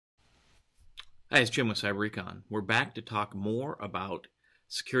Hi, it's Jim with Cyber-Recon. We're back to talk more about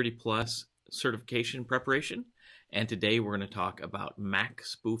Security Plus certification preparation, and today we're going to talk about MAC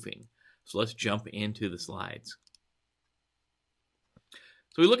spoofing. So let's jump into the slides.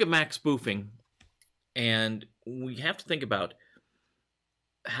 So we look at MAC spoofing, and we have to think about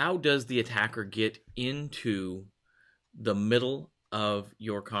how does the attacker get into the middle of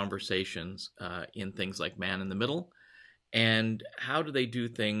your conversations in things like man in the middle, and how do they do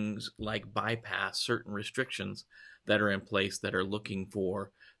things like bypass certain restrictions that are in place that are looking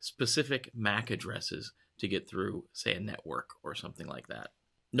for specific MAC addresses to get through, say, a network or something like that.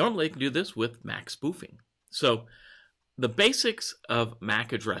 Normally, they can do this with MAC spoofing. So the basics of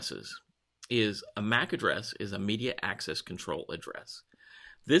MAC addresses is a MAC address is a media access control address.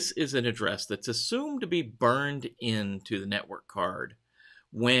 This is an address that's assumed to be burned into the network card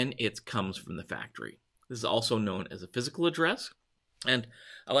when it comes from the factory. This is also known as a physical address, and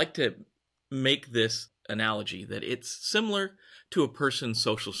I like to make this analogy that it's similar to a person's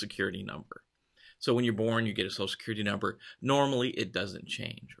social security number. So when you're born, you get a social security number. Normally, it doesn't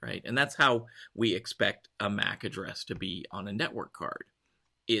change, right? And that's how we expect a MAC address to be on a network card.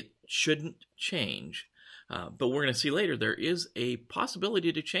 It shouldn't change, but we're going to see later there is a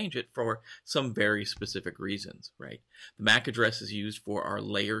possibility to change it for some very specific reasons, right? The MAC address is used for our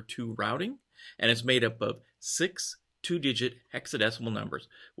layer 2 routing, and it's made up of 6 two-digit hexadecimal numbers,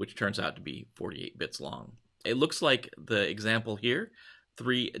 which turns out to be 48 bits long. It looks like the example here,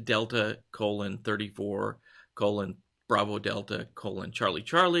 3 delta colon 34 colon Bravo Delta colon Charlie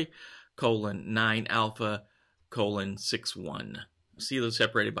Charlie colon 9 alpha colon 61. See those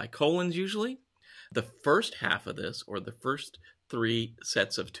separated by colons usually. The first half of this, or the first 3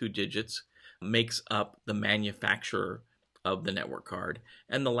 sets of 2 digits, makes up the manufacturer of the network card,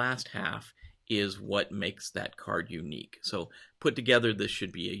 and the last half is what makes that card unique. So put together, this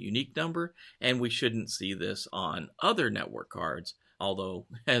should be a unique number, and we shouldn't see this on other network cards, although,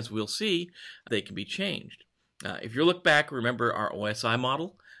 as we'll see, they can be changed. If you look back, remember our OSI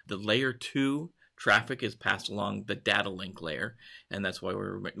model, the layer 2 traffic is passed along the data link layer, and that's why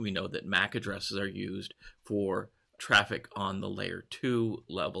we know that MAC addresses are used for traffic on the layer 2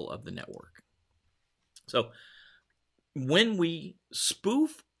 level of the network. So when we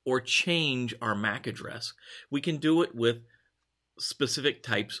spoof or change our MAC address, we can do it with specific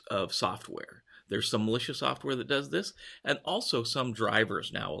types of software. There's some malicious software that does this, and also some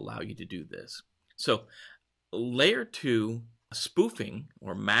drivers now allow you to do this. So layer 2 spoofing,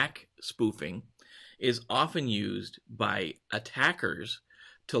 or MAC spoofing, is often used by attackers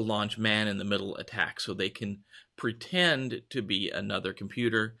to launch man-in-the-middle attacks. So they can pretend to be another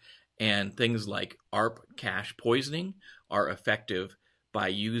computer, and things like ARP cache poisoning are effective by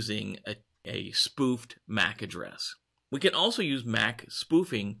using a spoofed MAC address. We can also use MAC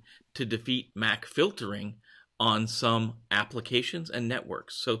spoofing to defeat MAC filtering on some applications and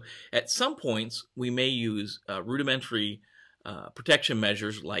networks. So at some points, we may use rudimentary protection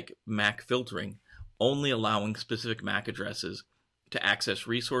measures like MAC filtering, only allowing specific MAC addresses to access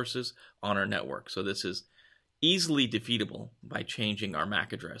resources on our network. So this is easily defeatable by changing our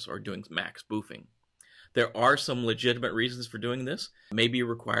MAC address or doing MAC spoofing. There are some legitimate reasons for doing this. It may be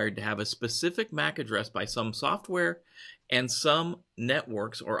required to have a specific MAC address by some software, and some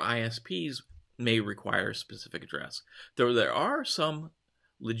networks or ISPs may require a specific address. Though there are some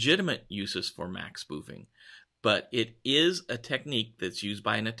legitimate uses for MAC spoofing, but it is a technique that's used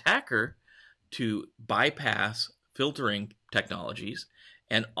by an attacker to bypass filtering technologies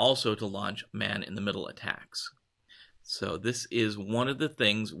and also to launch man-in-the-middle attacks. So this is one of the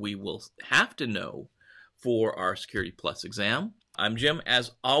things we will have to know for our Security Plus exam. I'm Jim.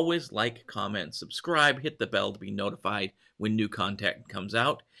 As always, like, comment, subscribe, hit the bell to be notified when new content comes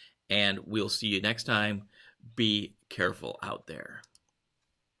out, and we'll see you next time. Be careful out there.